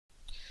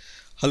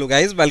Hello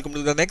guys, welcome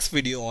to the next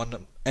video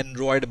on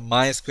Android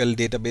MySQL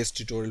database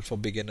tutorial for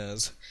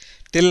beginners.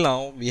 Till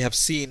now we have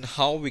seen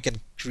how we can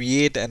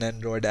create an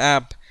Android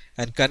app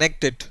and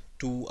connect it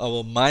to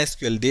our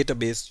MySQL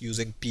database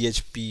using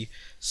PHP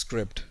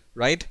script,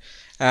 right?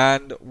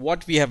 And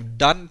what we have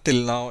done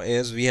till now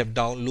is we have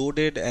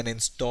downloaded and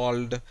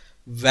installed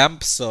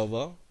WAMP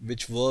server,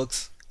 which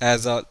works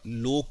as a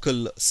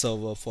local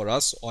server for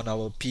us on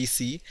our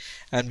PC,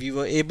 and we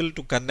were able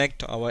to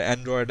connect our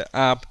Android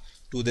app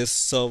to this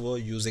server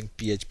using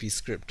PHP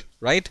script.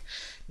 Right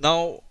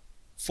now,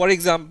 for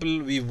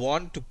example, we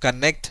want to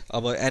connect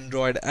our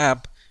Android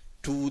app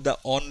to the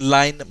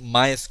online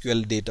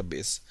MySQL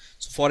database.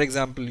 So for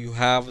example, you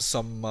have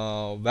some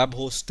web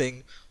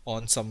hosting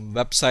on some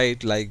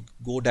website like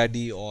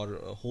GoDaddy or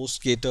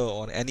HostGator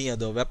or any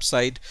other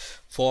website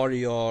for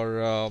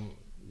your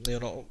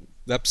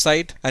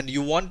website, and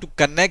you want to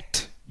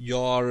connect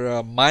your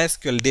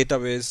MySQL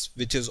database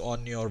which is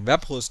on your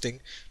web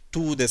hosting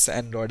to this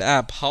Android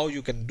app. How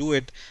you can do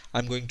it,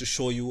 I'm going to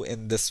show you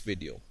in this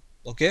video.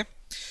 Okay,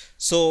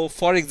 so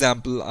for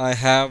example, I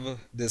have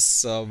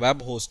this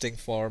web hosting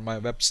for my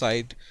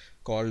website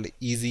called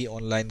Easy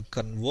Online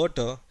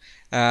Converter,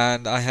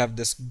 and I have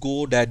this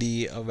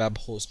GoDaddy web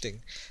hosting.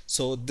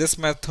 So this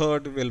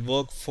method will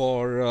work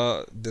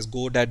for this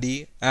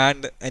GoDaddy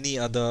and any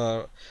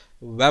other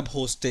web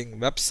hosting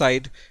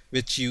website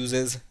which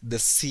uses the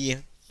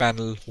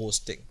cPanel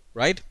hosting,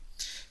 right?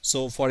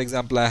 So for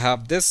example, I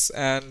have this,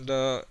 and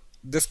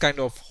this kind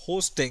of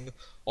hosting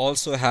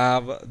also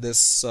have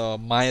this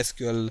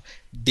MySQL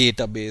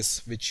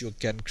database which you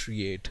can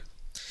create.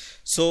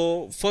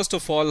 So first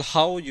of all,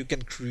 how you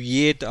can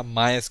create a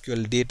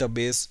MySQL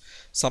database,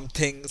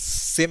 something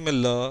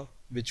similar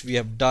which we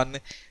have done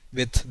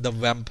with the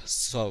WAMP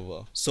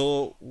server.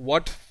 So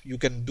what you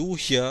can do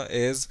here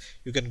is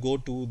you can go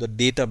to the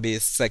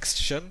database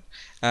section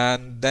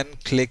and then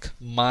click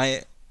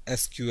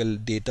MySQL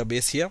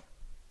database here,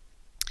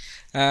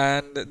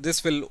 and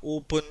this will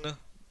open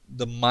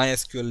the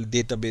MySQL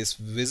database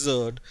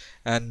wizard,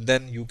 and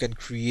then you can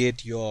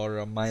create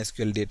your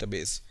MySQL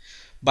database.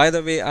 By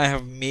the way, I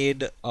have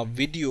made a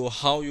video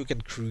how you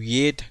can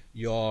create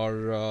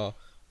your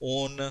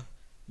own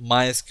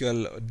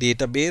MySQL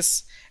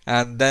database,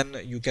 and then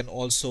you can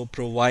also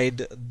provide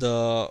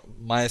the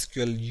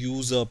MySQL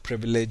user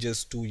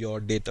privileges to your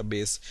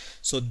database.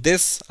 So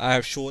this I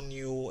have shown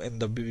you in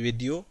the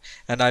video,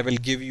 and I will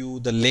give you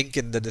the link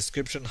in the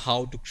description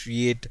how to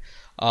create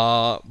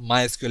a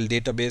MySQL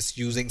database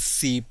using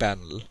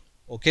cPanel.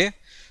 Okay,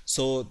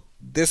 so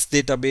this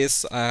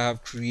database I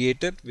have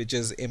created, which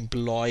is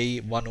employee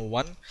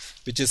 101,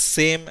 which is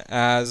same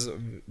as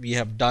we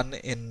have done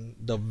in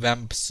the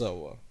WAMP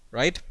server,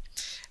 right?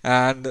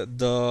 And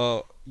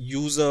the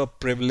user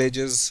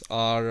privileges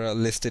are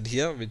listed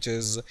here, which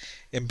is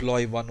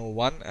employee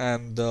 101,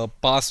 and the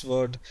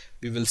password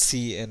we will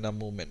see in a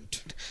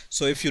moment.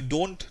 So if you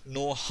don't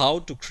know how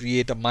to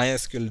create a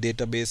MySQL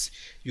database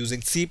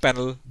using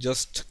cPanel,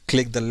 just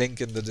click the link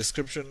in the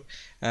description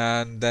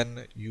and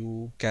then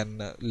you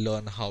can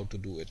learn how to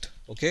do it.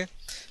 Okay,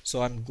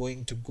 so I'm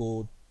going to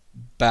go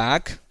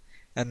back,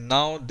 and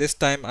now this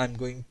time I'm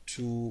going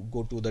to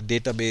go to the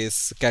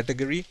database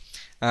category,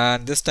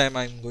 and this time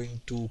I'm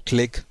going to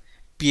click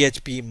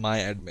PHP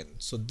MyAdmin.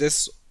 So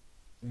this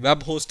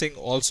web hosting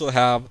also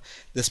have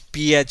this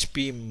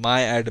PHP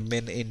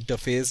MyAdmin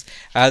interface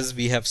as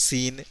we have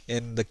seen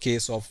in the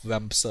case of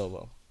WAMP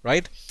server,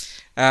 right?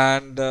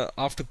 And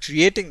after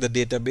creating the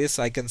database,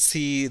 I can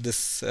see this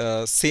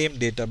same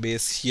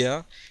database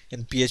here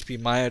in PHP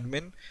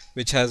MyAdmin,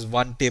 which has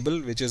one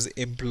table which is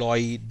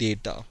employee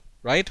data,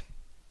 right?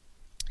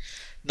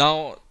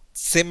 Now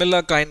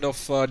similar kind of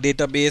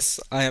database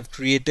I have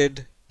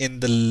created in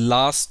the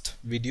last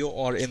video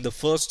or in the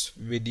first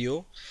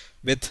video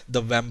with the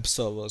WAMP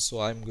server.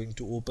 So I'm going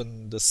to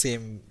open the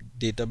same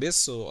database.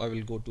 So I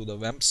will go to the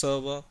WAMP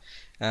server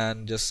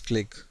and just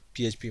click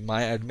PHP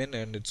MyAdmin,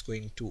 and it's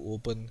going to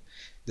open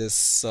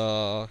this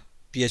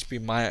PHP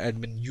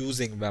MyAdmin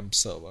using WAMP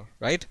server,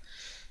 right?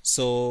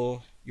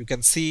 So you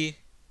can see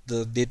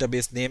the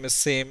database name is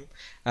same,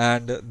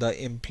 and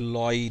the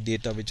employee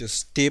data, which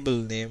is table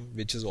name,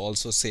 which is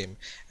also same,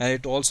 and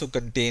it also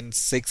contains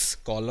 6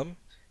 columns.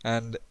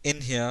 And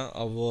in here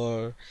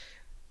our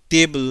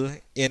table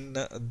in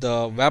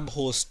the web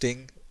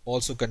hosting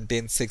also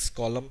contains 6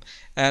 columns,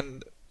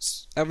 and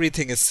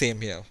everything is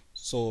same here.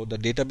 So the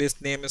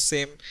database name is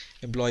same,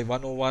 employee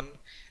 101,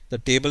 the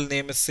table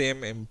name is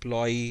same,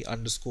 employee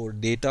underscore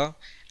data,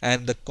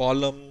 and the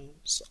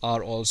columns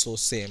are also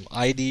same,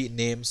 ID,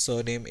 name,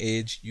 surname,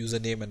 age,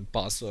 username and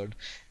password.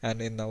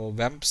 And in our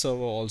WAMP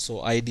server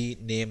also ID,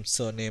 name,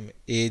 surname,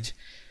 age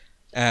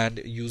and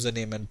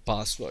username and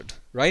password,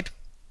 right?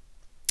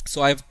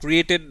 So I've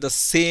created the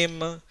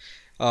same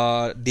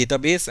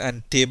database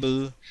and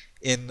table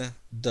in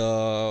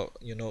the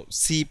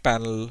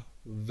cPanel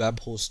web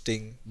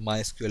hosting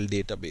MySQL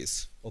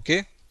database.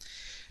 Okay,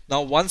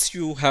 now once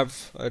you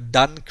have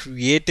done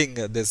creating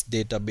this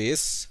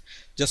database,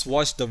 just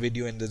watch the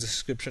video in the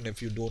description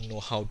if you don't know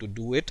how to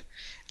do it,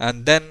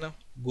 and then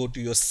go to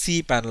your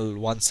cPanel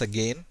once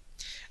again,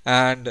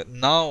 and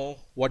now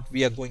what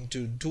we are going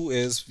to do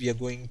is we are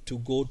going to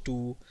go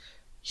to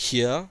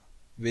here,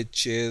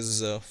 which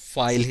is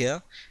file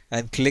here,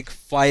 and click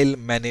file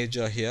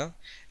manager here,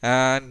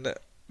 and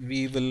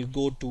we will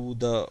go to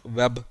the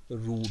web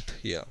root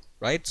here,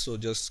 right? So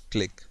just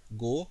click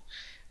go,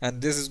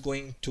 and this is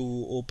going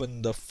to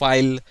open the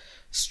file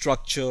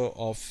structure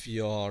of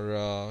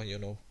your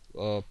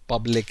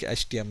public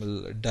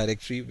HTML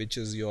directory, which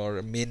is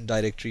your main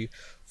directory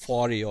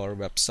for your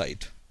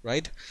website,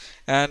 right?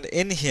 And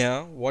in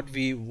here what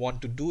we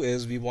want to do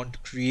is we want to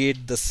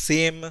create the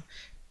same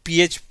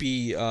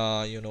PHP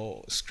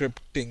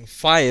scripting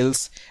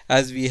files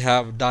as we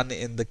have done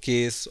in the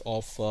case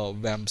of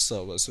WAMP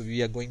server. So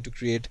we are going to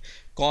create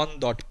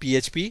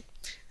con.php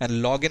and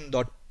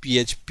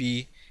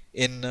login.php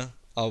in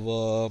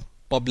our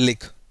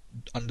public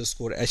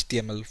underscore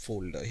HTML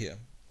folder here.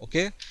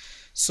 Okay,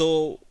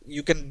 so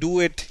you can do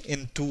it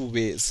in two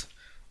ways.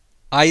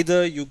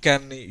 Either you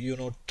can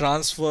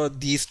transfer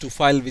these to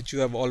file which you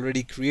have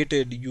already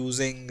created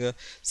using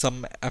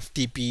some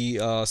FTP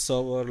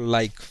server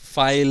like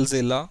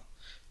FileZilla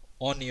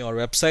on your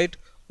website,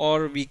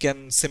 or we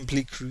can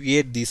simply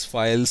create these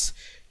files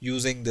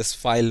using this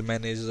file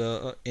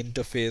manager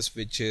interface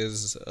which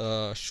is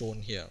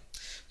shown here.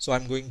 So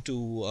I'm going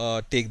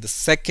to take the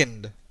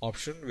second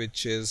option,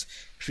 which is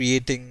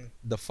creating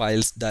the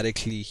files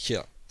directly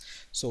here.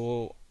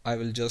 So I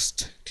will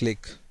just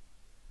click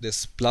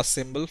this plus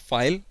symbol,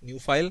 file, new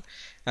file,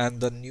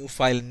 and the new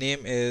file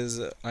name is,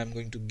 I'm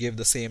going to give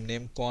the same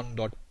name,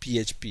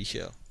 con.php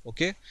here.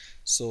 Okay,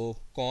 so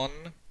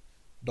con.php,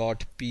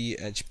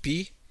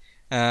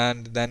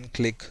 and then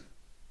click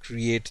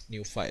create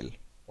new file.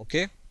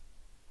 Okay,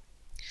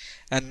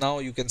 and now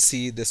you can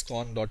see this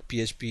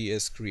con.php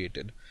is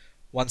created.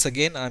 Once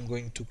again, I'm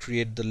going to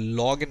create the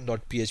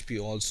login.php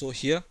also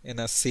here in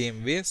a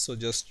same way. So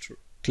just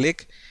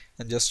click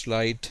and just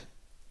write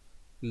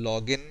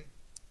login.php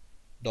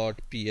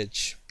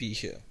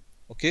here.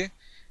 Okay,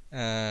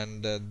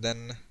 and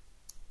then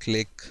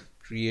click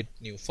create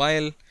new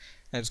file,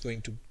 and it's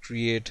going to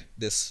create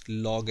this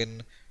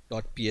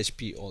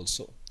login.php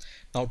also.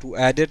 Now to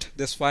edit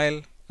this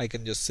file, I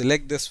can just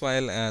select this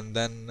file, and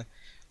then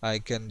I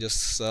can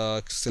just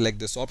select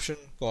this option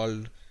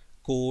called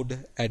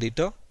code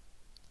editor,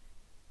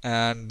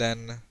 and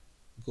then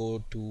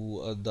go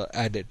to the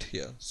edit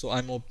here. So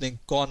I'm opening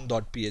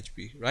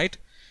con.php, right?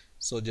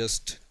 So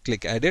just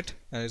click edit,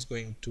 and it's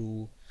going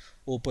to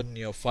open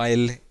your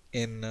file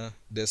in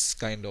this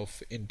kind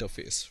of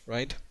interface,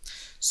 right?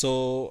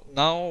 So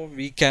now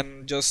we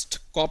can just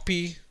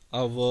copy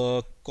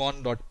our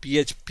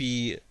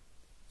con.php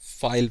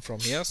file from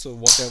here. So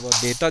whatever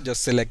data,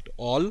 just select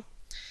all,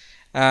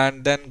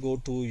 and then go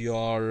to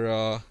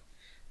your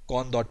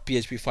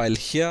con.php file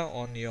here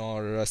on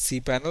your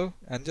cPanel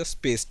and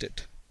just paste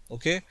it.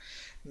 Okay,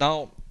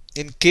 now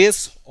in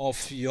case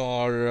of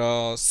your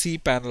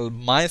cPanel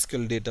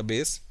MySQL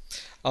database,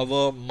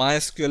 our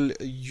MySQL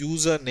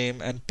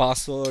username and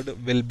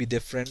password will be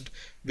different,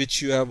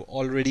 which you have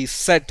already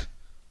set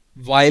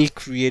while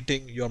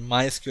creating your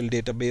MySQL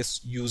database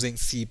using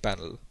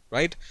cPanel,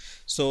 right?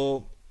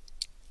 So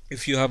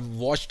if you have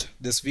watched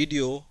this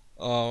video,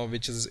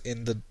 which is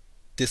in the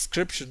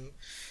description,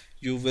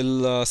 you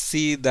will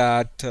see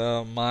that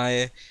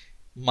my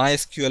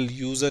MySQL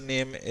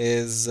username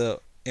is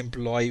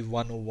employee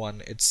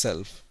 101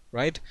 itself,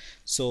 right?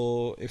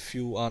 So if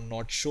you are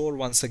not sure,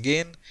 once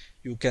again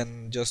you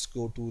can just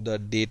go to the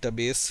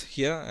database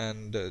here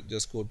and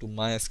just go to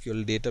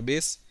MySQL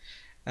database,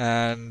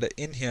 and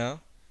in here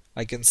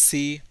I can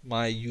see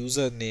my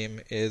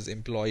username is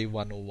employee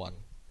 101,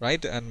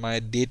 right? And my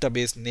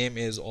database name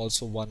is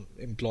also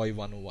employee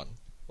 101.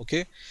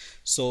 Okay,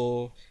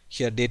 so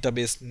here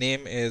database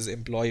name is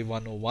employee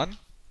 101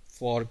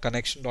 for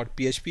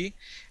connection.php,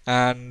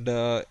 and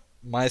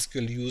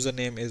MySQL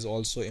username is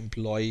also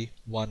employee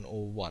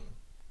 101.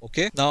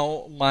 Okay,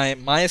 now my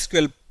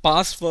MySQL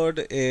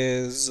password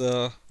is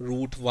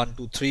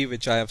root123,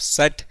 which I have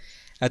set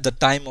at the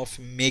time of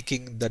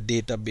making the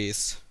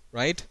database,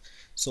 right?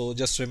 So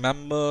just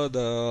remember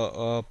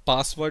the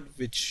password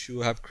which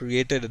you have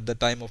created at the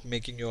time of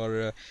making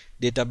your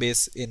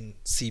database in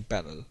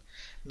cPanel.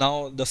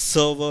 Now the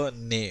server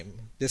name,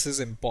 this is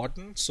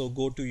important. So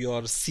go to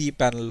your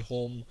cPanel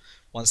home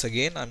once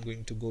again. I'm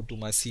going to go to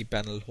my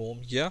cPanel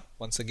home here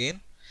once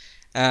again,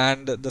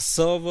 and the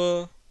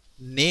server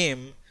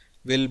name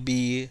will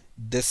be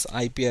this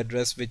IP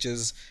address which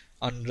is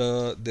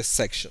under this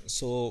section.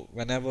 So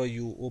whenever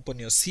you open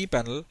your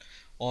cPanel,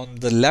 on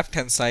the left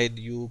hand side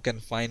you can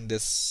find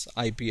this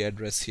IP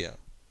address here,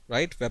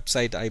 right?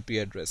 Website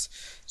IP address.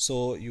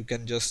 So you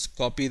can just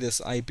copy this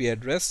IP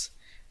address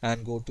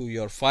and go to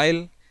your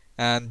file,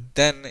 and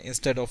then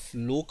instead of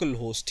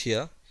localhost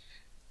here,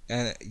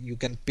 you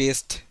can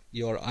paste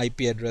your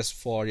IP address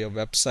for your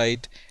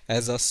website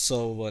as a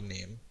server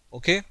name.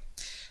 Okay,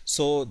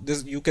 so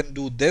this you can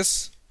do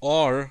this,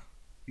 or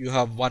you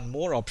have one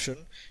more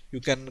option. You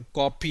can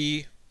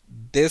copy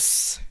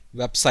this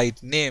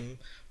website name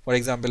For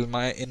example,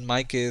 in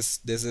my case,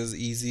 this is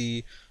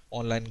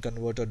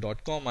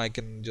easyonlineconverter.com. I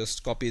can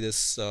just copy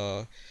this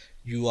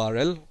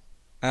URL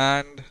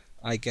and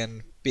I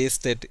can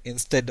paste it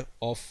instead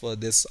of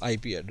this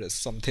IP address,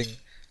 something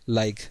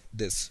like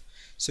this.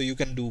 So you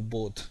can do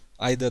both,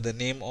 either the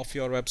name of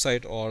your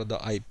website or the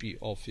IP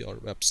of your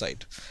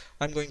website.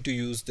 I'm going to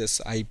use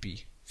this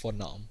IP for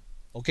now.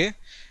 Okay,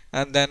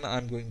 and then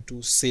I'm going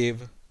to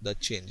save the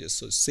changes.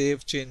 So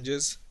save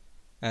changes,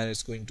 and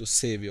it's going to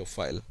save your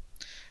file.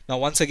 Now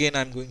once again,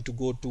 I'm going to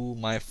go to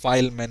my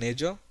file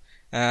manager,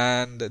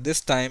 and this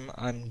time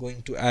I'm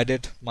going to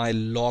edit my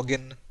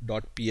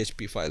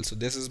login.php file. So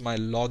this is my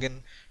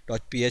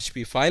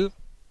login.php file,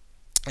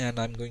 and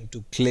I'm going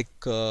to click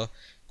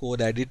code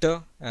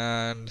editor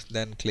and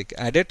then click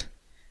edit,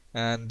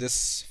 and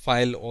this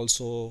file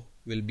also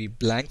will be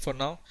blank for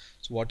now.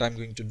 So what I'm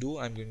going to do,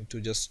 I'm going to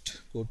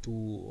just go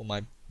to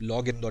my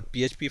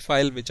login.php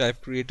file which I've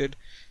created,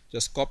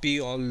 just copy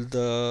all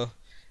the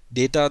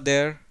data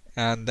there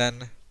and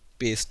then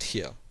paste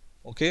here.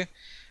 Okay,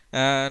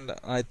 and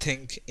I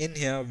think in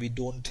here we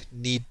don't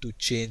need to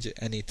change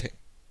anything,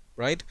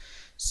 right?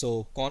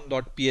 So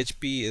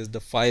con.php is the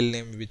file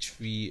name which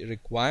we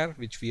require,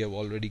 which we have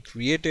already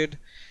created,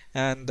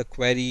 and the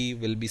query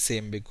will be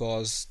same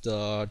because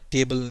the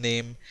table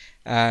name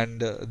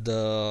and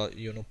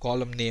the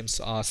column names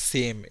are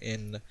same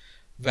in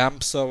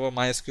WAMP server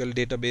MySQL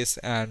database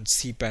and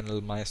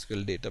cPanel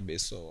MySQL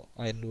database, so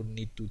I don't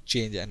need to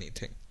change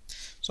anything.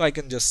 So I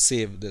can just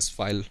save this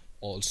file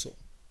also.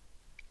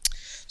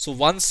 So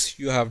once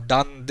you have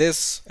done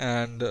this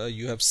and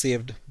you have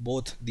saved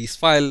both these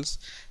files,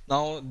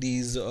 now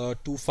these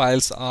two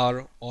files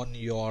are on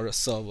your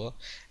server,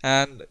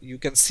 and you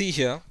can see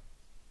here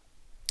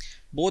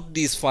both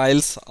these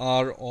files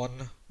are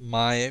on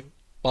my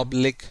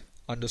public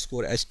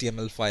underscore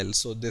HTML file.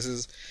 So this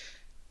is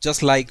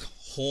just like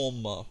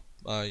home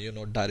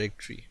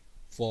directory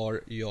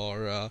for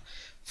your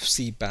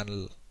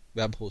cPanel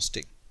web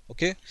hosting.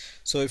 Okay,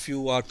 so if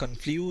you are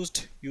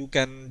confused, you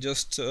can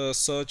just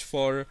search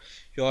for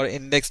your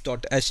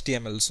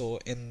index.html. so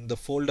in the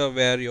folder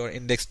where your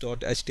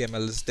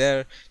index.html is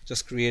there,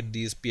 just create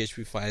these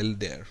PHP file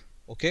there.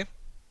 Okay,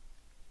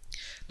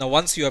 now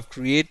once you have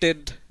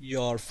created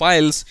your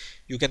files,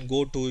 you can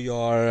go to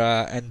your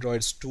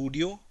Android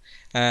Studio,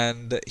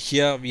 and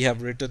here we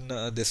have written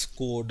this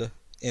code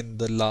in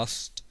the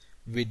last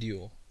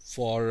video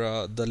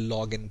for the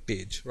login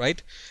page,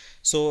 right?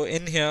 So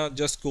in here,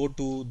 just go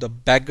to the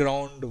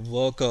background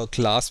worker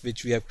class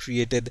which we have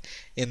created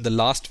in the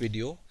last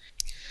video.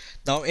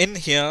 Now in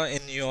here,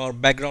 in your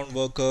background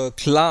worker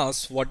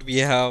class, what we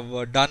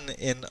have done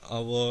in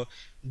our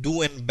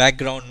do in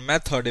background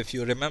method, if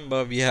you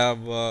remember, we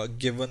have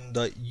given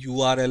the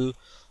URL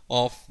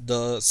of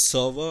the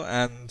server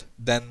and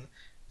then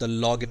the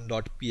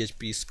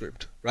login.php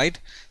script, right?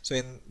 So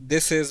in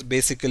this is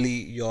basically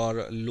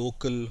your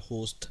local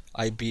host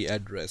IP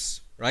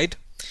address, right?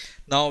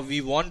 Now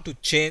we want to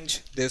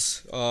change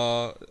this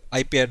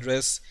IP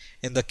address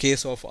in the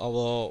case of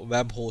our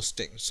web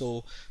hosting.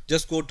 So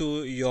just go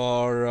to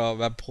your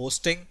web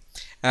hosting,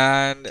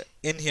 and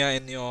in here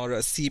in your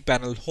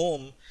cPanel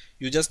home,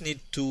 you just need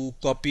to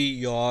copy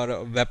your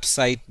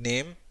website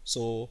name.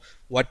 So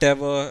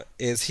whatever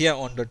is here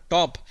on the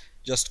top,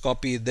 just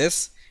copy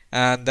this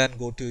and then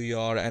go to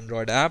your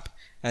Android app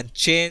and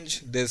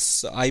change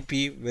this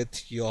IP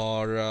with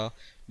your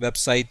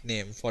website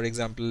name. For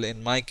example,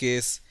 in my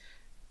case,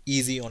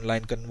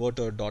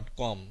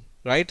 easyonlineconverter.com,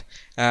 right?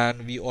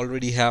 And we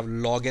already have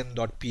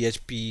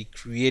login.php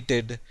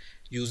created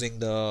using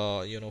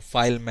the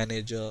file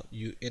manager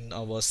in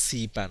our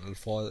cPanel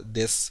for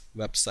this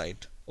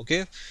website.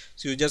 Okay,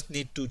 so you just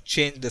need to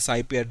change this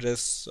IP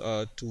address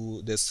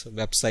to this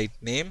website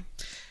name,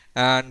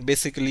 and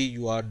basically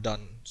you are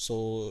done.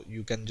 So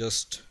you can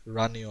just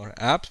run your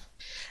app,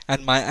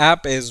 and my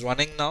app is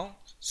running now.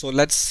 So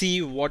let's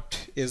see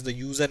what is the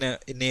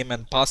username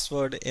and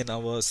password in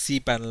our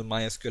cPanel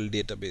MySQL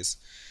database.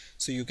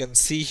 So you can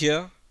see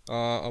here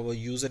our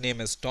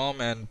username is Tom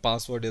and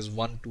password is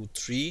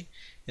 123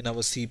 in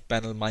our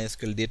cPanel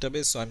MySQL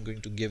database. So I'm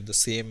going to give the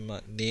same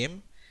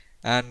name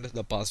and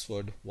the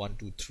password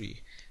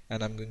 123,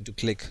 and I'm going to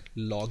click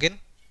login,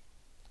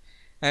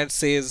 and it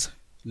says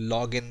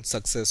login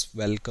success,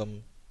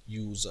 welcome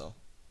user.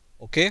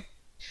 Okay,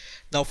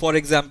 now for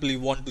example,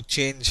 you want to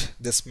change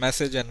this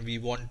message and we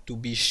want to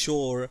be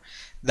sure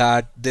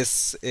that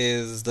this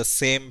is the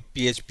same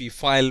PHP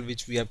file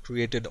which we have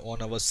created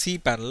on our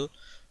cPanel.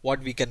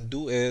 What we can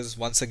do is,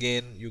 once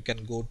again, you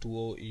can go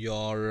to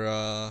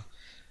your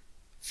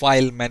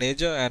file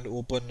manager and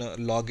open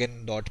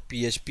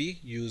login.php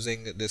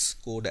using this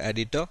code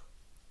editor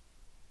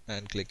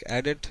and click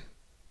edit,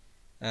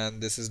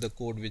 and this is the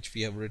code which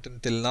we have written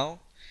till now.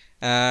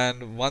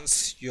 And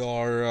once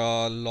your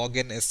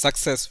login is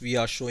success, we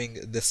are showing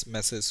this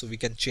message, so we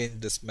can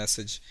change this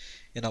message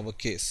in our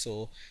case.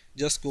 So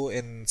just go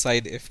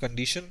inside if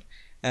condition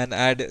and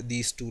add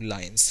these two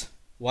lines.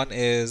 One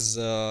is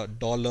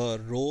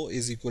 $row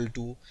is equal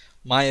to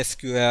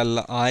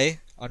MySQL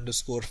I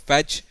underscore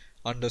fetch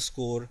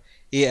underscore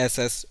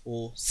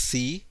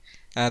ASSOC,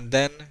 and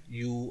then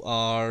you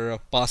are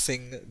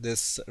passing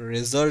this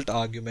result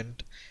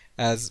argument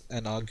as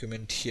an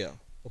argument here.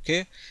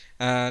 Okay,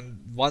 and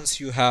once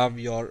you have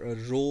your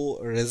row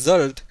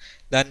result,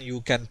 then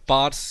you can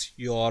parse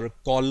your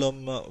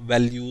column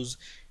values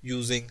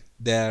using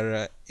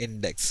their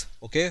index.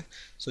 Okay,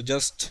 so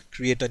just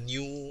create a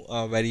new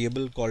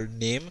variable called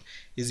name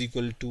is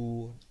equal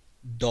to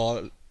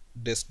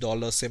this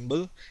dollar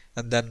symbol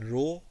and then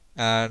row,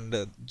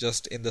 and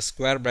just in the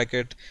square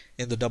bracket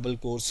in the double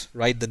quotes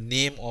write the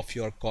name of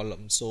your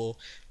column. So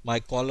my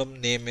column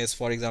name is,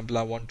 for example,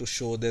 I want to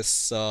show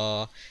this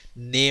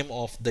name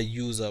of the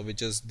user,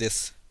 which is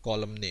this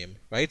column name,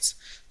 right?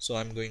 So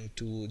I'm going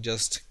to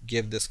just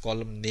give this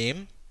column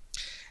name,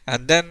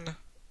 and then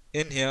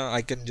in here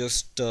I can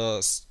just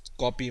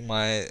copy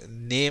my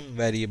name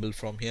variable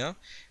from here,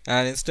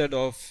 and instead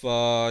of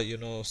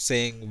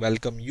saying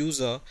welcome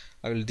user,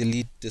 I will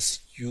delete this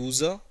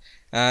user,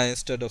 and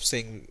instead of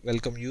saying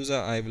welcome user,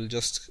 I will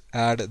just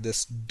add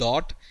this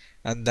dot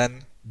and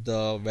then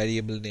the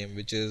variable name,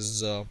 which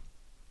is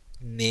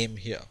name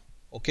here.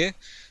 Okay,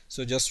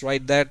 so just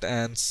write that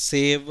and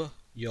save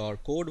your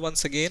code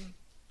once again,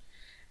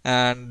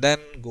 and then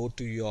go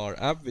to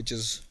your app which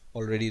is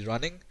already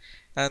running,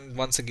 and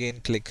once again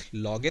click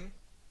login,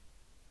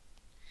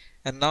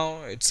 and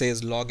now it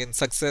says login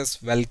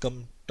success,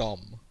 welcome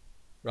Tom,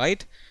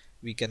 right?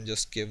 We can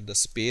just give the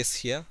space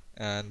here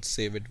and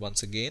save it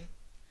once again,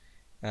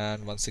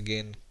 and once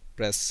again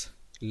press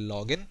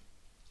login,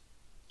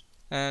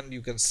 and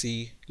you can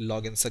see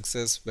login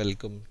success,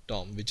 welcome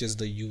Tom, which is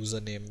the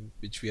username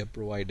which we have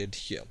provided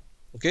here.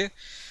 Okay,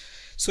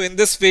 so in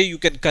this way you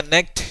can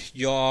connect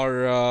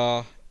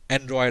your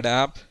Android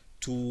app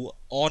to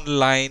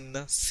online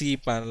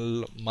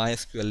cPanel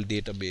MySQL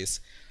database.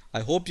 I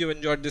hope you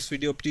enjoyed this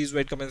video. Please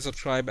rate, comment,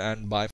 subscribe, and bye.